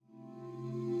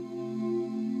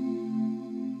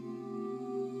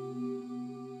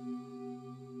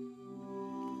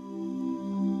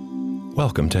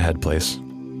Welcome to Headplace.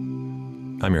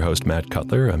 I'm your host, Matt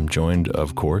Cutler. I'm joined,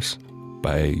 of course,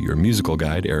 by your musical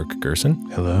guide, Eric Gerson.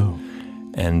 Hello.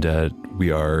 And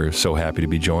we are so happy to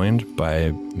be joined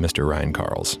by Mr. Ryan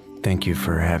Carls. Thank you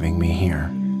for having me here.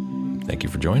 Thank you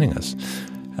for joining us.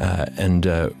 And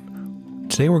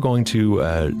today we're going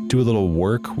to do a little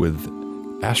work with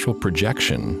astral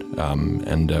projection.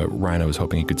 And Ryan, I was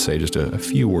hoping you could say just a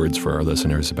few words for our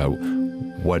listeners about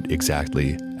what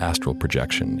exactly astral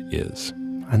projection is.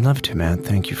 I'd love to, Matt.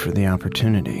 Thank you for the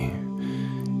opportunity.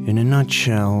 In a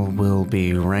nutshell, we'll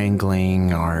be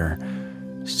wrangling our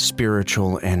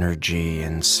spiritual energy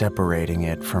and separating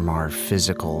it from our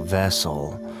physical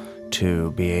vessel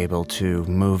to be able to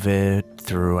move it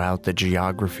throughout the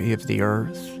geography of the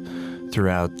Earth,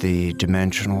 throughout the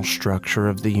dimensional structure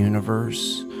of the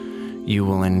universe. You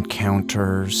will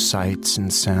encounter sights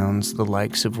and sounds the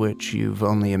likes of which you've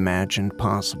only imagined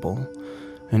possible,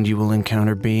 and you will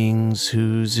encounter beings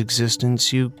whose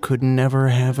existence you could never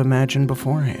have imagined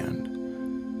beforehand.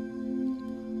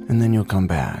 And then you'll come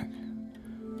back.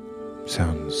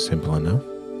 Sounds simple enough.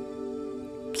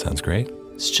 Sounds great.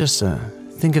 It's just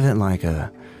think of it like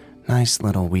a nice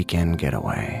little weekend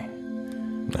getaway.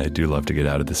 I do love to get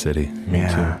out of the city. Me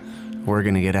too. We're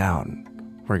gonna get out.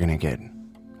 We're gonna get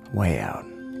way out.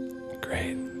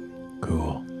 Great.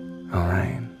 Cool. All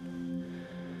right.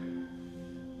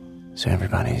 So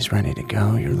everybody's ready to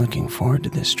go. You're looking forward to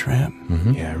this trip.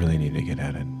 Mm-hmm. Yeah, I really need to get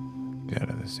out of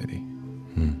the city.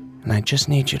 And I just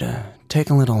need you to take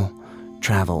a little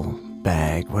travel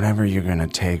bag, whatever you're going to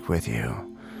take with you.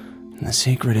 And the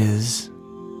secret is,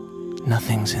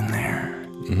 nothing's in there.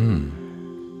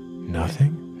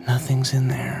 Nothing? Nothing's in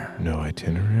there. No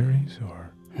itineraries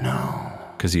or? No.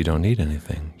 Because you don't need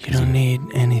anything. You don't need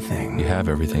anything. You have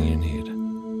everything you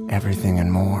need. Everything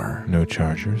and more. No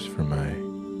chargers for my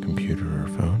computer or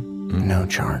phone? No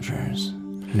chargers.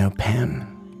 No pen.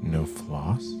 No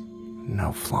floss?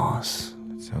 No floss.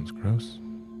 That sounds gross.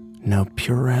 No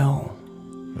Purell.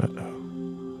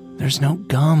 Uh-oh. There's no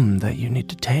gum that you need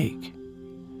to take.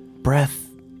 Breath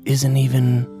isn't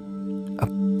even a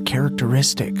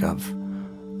characteristic of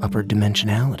upper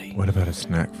dimensionality. What about a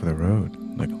snack for the road?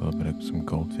 Like a little bit of some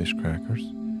goldfish crackers?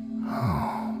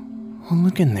 Oh, well,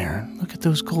 look in there. Look at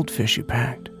those goldfish you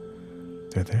packed.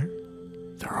 They're there?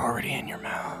 They're already in your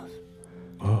mouth.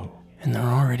 Whoa. And they're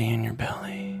already in your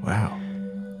belly. Wow.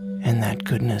 And that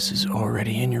goodness is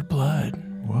already in your blood.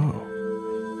 Whoa.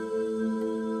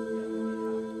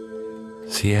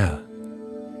 So yeah,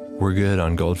 we're good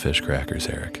on goldfish crackers,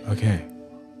 Eric. Okay.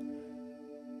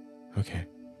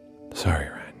 Sorry,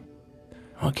 Ryan.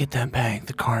 I'll get that bag.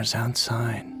 The car's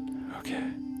outside. Okay.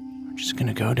 We're just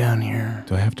gonna go down here.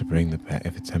 Do I have to bring the bag?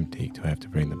 If it's empty, do I have to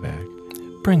bring the bag?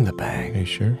 Bring the Are bag. you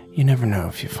sure? You never know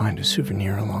if you find a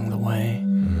souvenir along the way.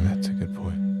 That's a good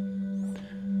point.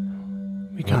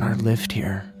 We got our lift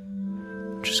here.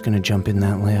 We're just gonna jump in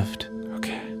that lift.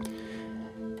 Okay.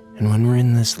 And when we're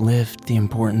in this lift, the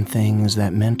important thing is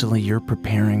that mentally you're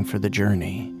preparing for the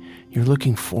journey. You're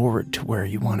looking forward to where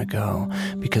you want to go,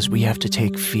 because we have to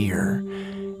take fear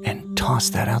and toss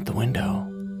that out the window.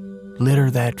 Litter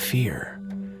that fear.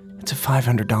 It's a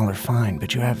 $500 fine,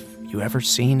 but you ever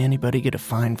seen anybody get a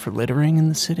fine for littering in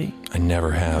the city? I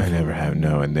never have. I never have,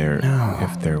 no, and No.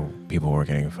 if people were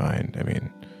getting fined, I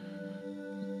mean,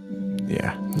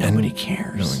 yeah. Nobody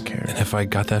cares. No one cares. And if I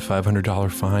got that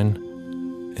 $500 fine,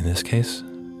 in this case,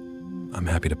 I'm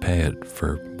happy to pay it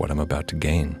for what I'm about to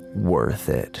gain. Worth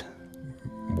it.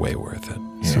 Way worth it.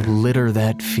 So litter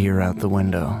that fear out the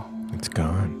window. It's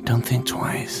gone. Don't think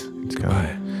twice. It's Goodbye.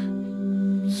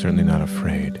 gone. Certainly not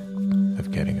afraid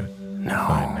of getting a No.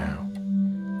 fine now.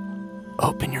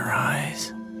 Open your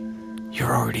eyes.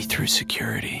 You're already through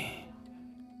security.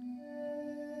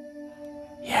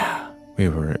 Yeah.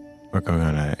 We're going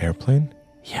on an airplane?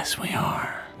 Yes, we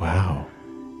are. Wow.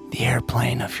 The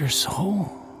airplane of your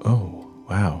soul. Oh,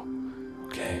 wow.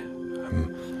 Okay.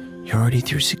 You're already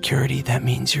through security. That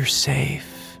means you're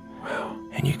safe. Wow.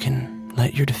 And you can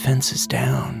let your defenses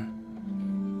down.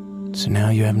 So now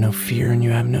you have no fear and you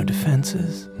have no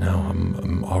defenses. No,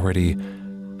 I'm already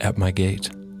at my gate.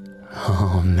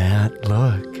 Oh, Matt,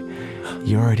 look.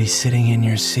 You're already sitting in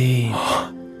your seat.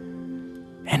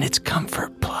 And it's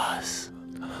Comfort Plus.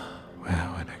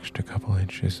 Wow, an extra couple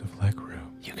inches of leg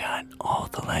room. You got all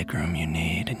the legroom you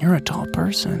need, and you're a tall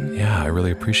person. Yeah, I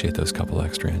really appreciate those couple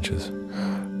extra inches.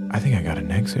 I think I got an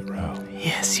exit row.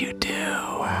 Yes, you do.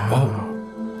 Wow.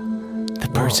 The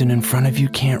person in front of you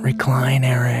can't recline,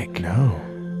 Eric. No.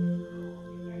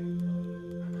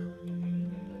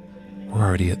 We're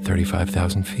already at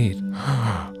 35,000 feet.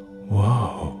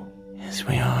 Whoa. Yes,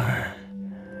 we are.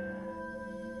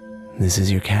 This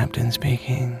is your captain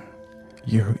speaking.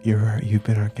 You've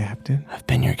been our captain? I've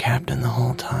been your captain the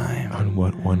whole time. On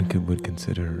what one would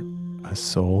consider a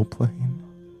soul plane?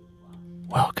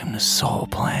 Welcome to Soul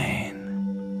Plane.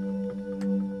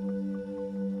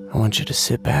 I want you to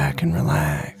sit back and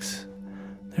relax.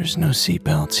 There's no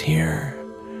seatbelts here.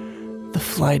 The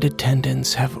flight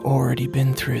attendants have already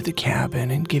been through the cabin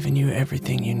and given you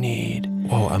everything you need.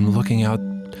 Whoa, I'm looking out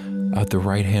the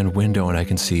right-hand window and I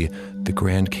can see the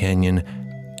Grand Canyon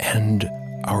and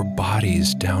our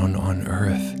bodies down on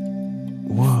Earth.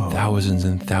 Whoa. Thousands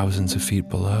and thousands of feet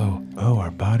below. Oh,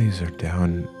 our bodies are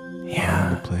down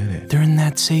on the planet. They're in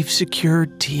that safe, secure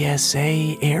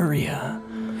TSA area.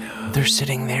 They're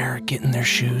sitting there getting their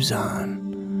shoes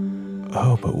on.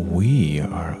 Oh, but we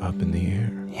are up in the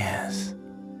air. Yes.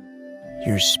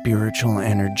 Your spiritual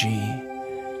energy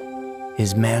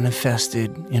is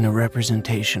manifested in a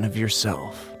representation of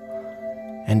yourself,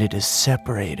 and it is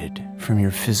separated from your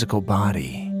physical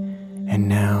body, and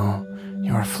now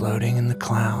you are floating in the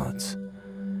clouds.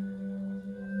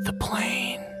 The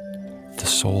plane. The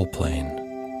soul plane.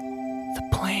 The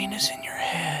plane is in your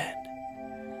head.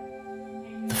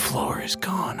 The floor is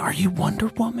gone. Are you Wonder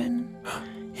Woman?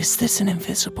 Is this an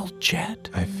invisible jet?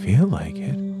 I feel like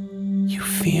it. You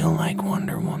feel like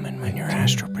Wonder Woman when you're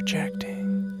astral projecting.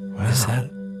 Wow. Is that...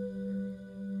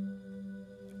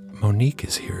 Monique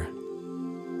is here.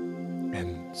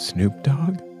 And Snoop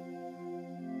Dogg?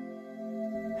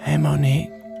 Hey,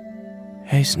 Monique.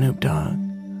 Hey, Snoop Dogg.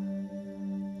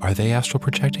 Are they astral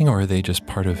projecting or are they just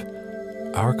part of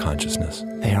our consciousness?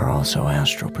 They are also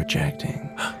astral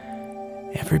projecting.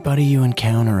 Everybody you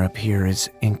encounter up here is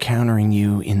encountering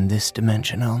you in this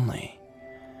dimension only.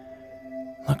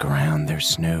 Look around, there's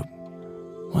Snoop.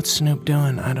 What's Snoop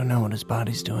doing? I don't know what his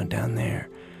body's doing down there.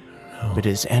 No. But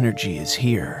his energy is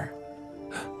here.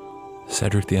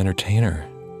 Cedric the Entertainer.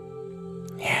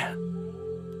 Yeah.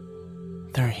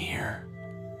 They're here.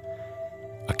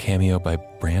 A cameo by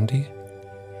Brandy?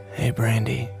 Hey,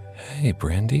 Brandy. Hey,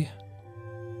 Brandy.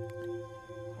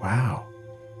 Wow.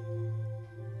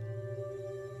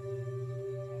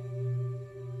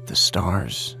 The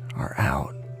stars are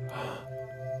out.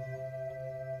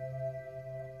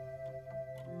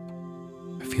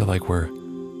 I feel like we're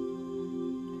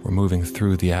moving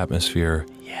through the atmosphere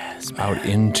Yes, man. out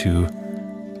into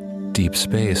deep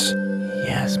space.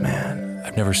 Yes, man.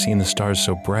 I've never seen the stars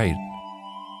so bright.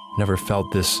 Never felt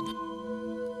this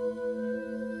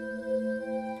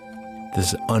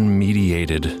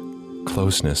unmediated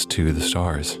closeness to the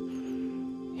stars.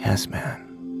 Yes,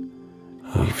 man.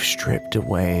 We've stripped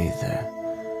away the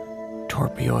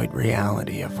torpioid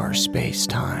reality of our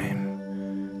space-time.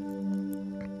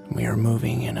 We are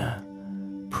moving in a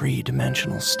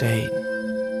pre-dimensional state.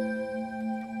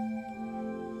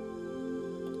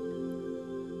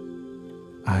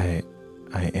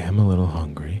 I am a little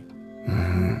hungry.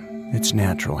 It's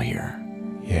natural here.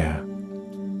 Yeah.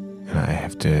 And I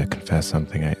have to confess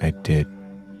something. I did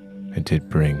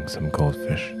bring some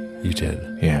goldfish. You did.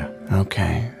 Yeah.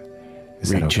 Okay. Is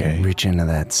that okay? Reach into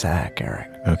that sack, Eric.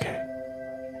 Okay.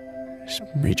 Just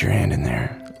reach your hand in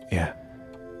there. Yeah.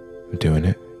 I'm doing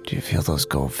it. Do you feel those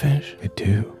goldfish? I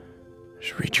do.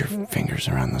 Just reach your fingers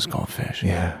around those goldfish.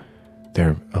 Yeah.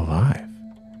 They're alive.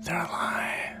 They're alive.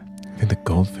 I think the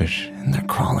goldfish, And they're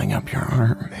crawling up your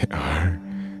arm. they are.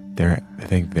 I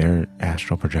think they're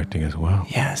astral projecting as well.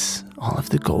 Yes, all of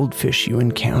the goldfish you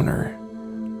encounter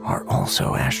are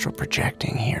also astral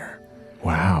projecting here.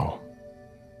 Wow.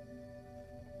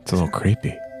 It's a little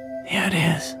creepy. Yeah, it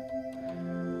is.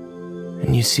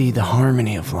 And you see the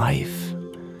harmony of life.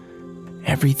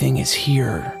 Everything is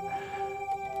here,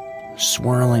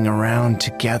 swirling around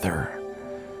together.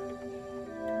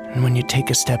 And when you take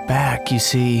a step back, you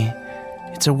see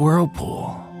it's a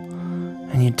whirlpool.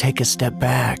 And you take a step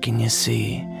back and you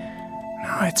see,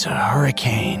 no, it's a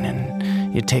hurricane.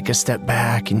 And you take a step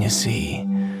back and you see,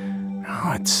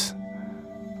 no, it's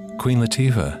Queen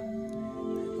Latifah.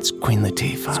 Queen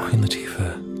Latifah. It's Queen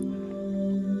Latifah.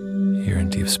 Here in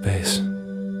deep space.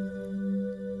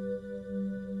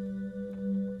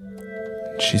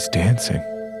 She's dancing.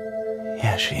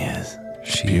 Yeah, she is.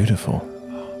 She's beautiful.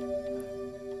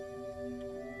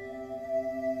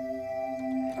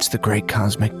 It's the great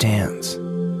cosmic dance.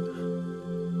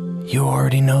 You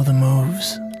already know the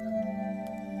moves.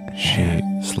 She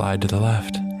Slide to the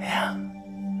left. Yeah.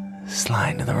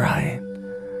 Slide to the right.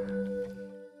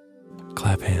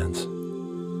 Clap hands.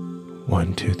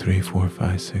 1, 2, 3, 4,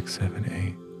 5, 6, 7,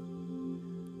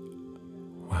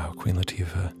 8. Wow, Queen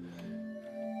Latifah.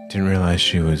 Didn't realize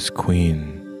she was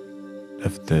queen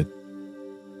of the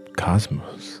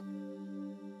cosmos.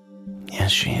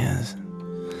 Yes, she is.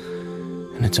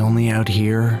 And it's only out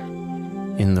here,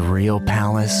 in the real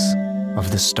palace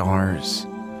of the stars,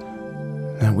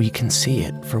 that we can see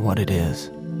it for what it is.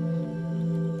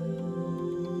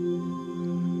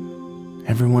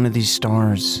 Every one of these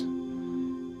stars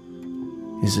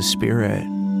is a spirit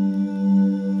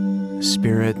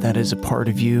that is a part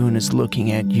of you and is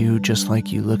looking at you just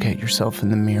like you look at yourself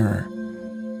in the mirror.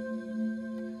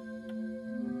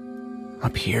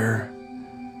 Up here,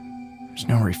 there's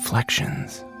no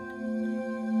reflections.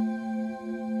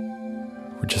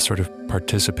 We're just sort of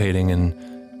participating in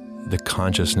the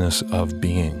consciousness of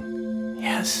being.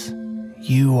 Yes,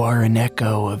 you are an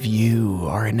echo of you,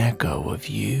 are an echo of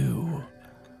you.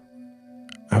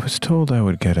 I was told I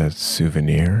would get a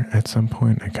souvenir at some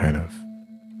point.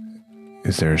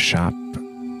 Is there a shop?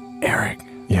 Eric,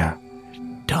 Yeah.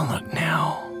 don't look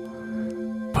now,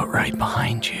 but right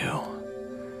behind you.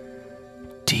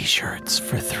 T-shirts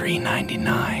for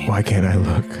 $3.99. Why can't I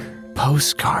look?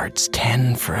 Postcards,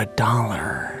 10 for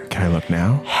 $1. Can I look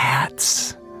now?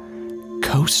 Hats,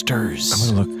 coasters,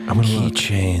 I'm gonna look.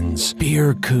 Keychains.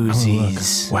 beer I'm gonna look.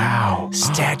 koozies, Wow.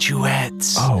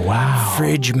 statuettes, Oh, wow.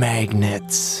 fridge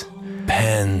magnets,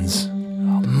 Pens.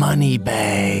 money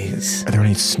bags. Are there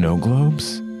any snow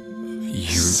globes?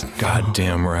 You're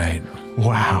goddamn right.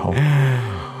 Wow.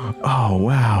 Oh,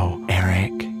 wow.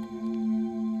 Eric,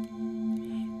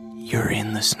 you're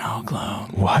in the snow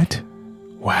globe. What?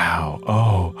 Wow.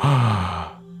 Oh.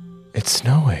 It's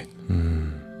snowing.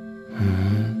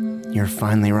 You're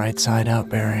finally right side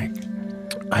up, Eric.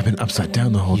 I've been upside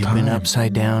down the whole You've time. been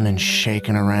upside down and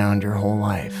shaking around your whole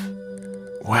life.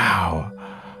 Wow.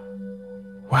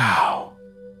 Wow.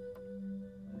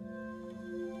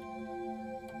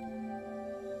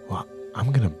 Well,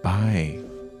 I'm gonna buy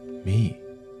me.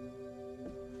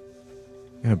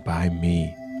 I'm gonna buy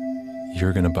me.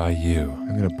 You're gonna buy you.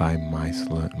 I'm gonna buy my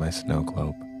snow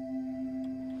globe.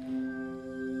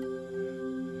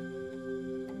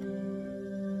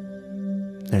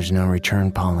 There's no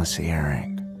return policy, Eric.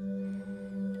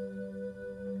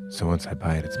 So once I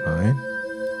buy it, it's mine?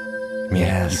 I mean,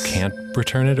 Yes. you can't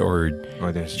return it, or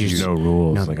Or there's You- just no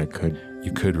rules, no. like I could.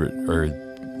 you could, or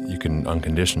you can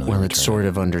unconditionally. Well, return it's sort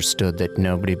of understood that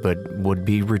nobody but would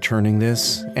be returning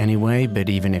this anyway, but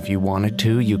even if you wanted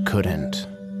to, you couldn't.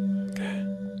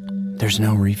 There's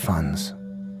no refunds.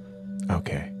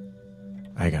 Okay.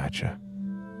 I gotcha.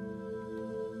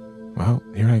 Well,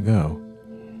 here I go.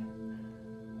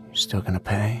 You're still gonna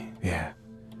pay? Yeah.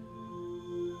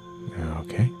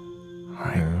 Okay. All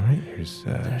right. All right. Here's.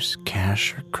 There's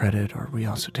cash or credit, or we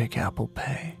also take Apple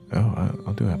Pay.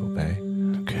 I'll do Apple Pay.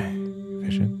 Okay.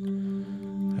 Efficient.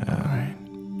 All right.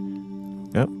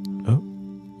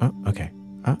 Okay.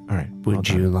 All right. Would All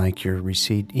done. you like your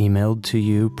receipt emailed to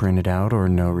you, printed out, or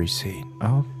no receipt?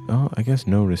 I guess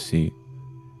no receipt,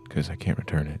 because I can't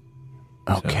return it.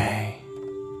 Okay.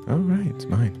 All right. It's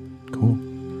mine. Cool.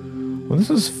 Well, this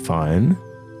is fun.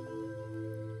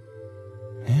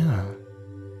 Yeah.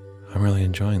 I'm really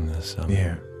enjoying this.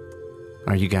 Yeah.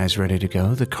 Are you guys ready to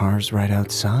go? The car's right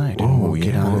outside, and Oh, we'll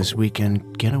get yeah. on this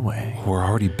weekend getaway. We're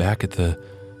already back at the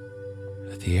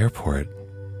airport.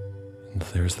 And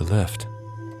there's the lift.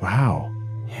 Wow.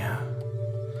 Yeah.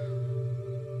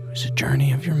 It was a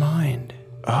journey of your mind.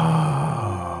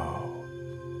 Oh.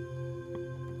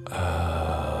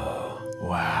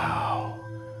 Wow.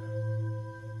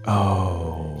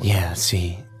 Oh. Yeah,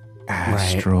 see.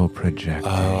 Astral projecting.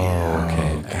 Oh,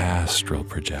 okay. Astral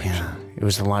projection. Yeah. It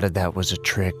was a lot of that was a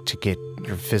trick to get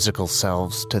your physical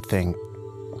selves to think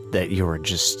that you were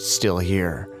just still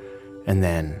here. And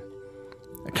then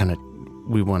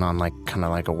we went on kind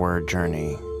of like a word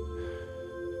journey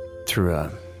through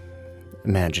a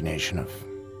imagination of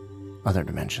other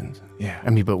dimensions. Yeah. I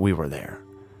mean, but we were there.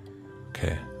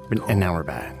 Okay. And now we're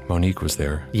back. Monique was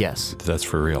there. Yes. That's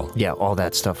for real. Yeah, all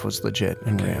that stuff was legit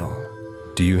and real.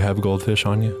 Do you have goldfish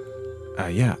on you?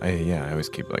 Yeah. I always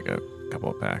keep like a couple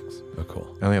of packs. Oh, cool.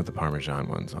 I only have the Parmesan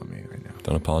ones on me right now.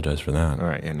 Don't apologize for that. All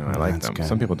right. Yeah. No, I like That's them. good.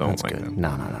 Some people don't That's like good. them.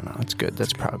 No. It's good.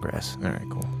 That's progress. All right.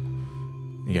 Cool.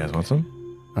 You guys want some?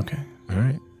 Okay. All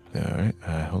right.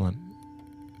 Hold on.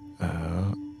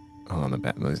 Hold on. The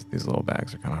back. These little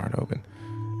bags are kind of hard to open.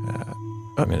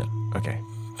 I mean, Okay.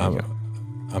 I'm Here you go.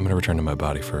 going to return to my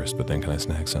body first, but then can I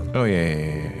snag some? Oh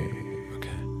yeah. Okay.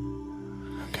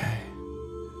 Okay.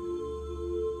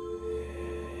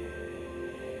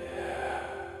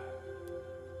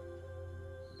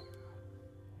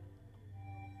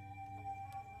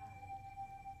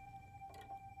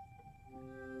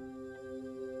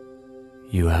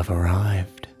 You have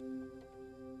arrived.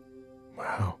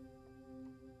 Wow.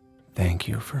 Thank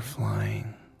you for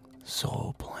flying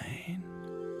Soul Plane.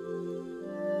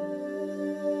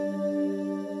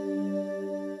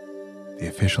 the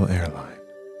official airline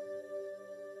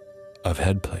of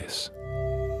Head Place.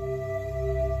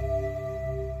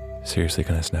 Seriously,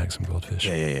 can I snag some goldfish?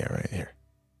 Yeah, right here.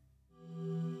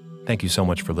 Thank you so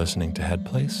much for listening to Head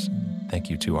Place.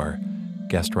 Thank you to our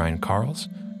guest, Ryan Carls.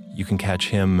 You can catch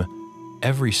him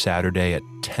every Saturday at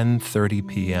 10:30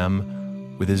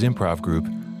 p.m. with his improv group,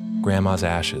 Grandma's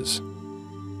Ashes,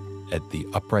 at the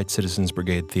Upright Citizens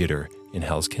Brigade Theater in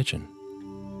Hell's Kitchen.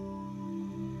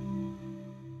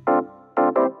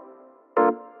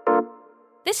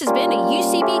 This has been a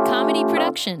UCB Comedy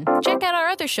production. Check out our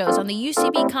other shows on the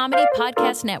UCB Comedy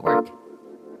Podcast Network.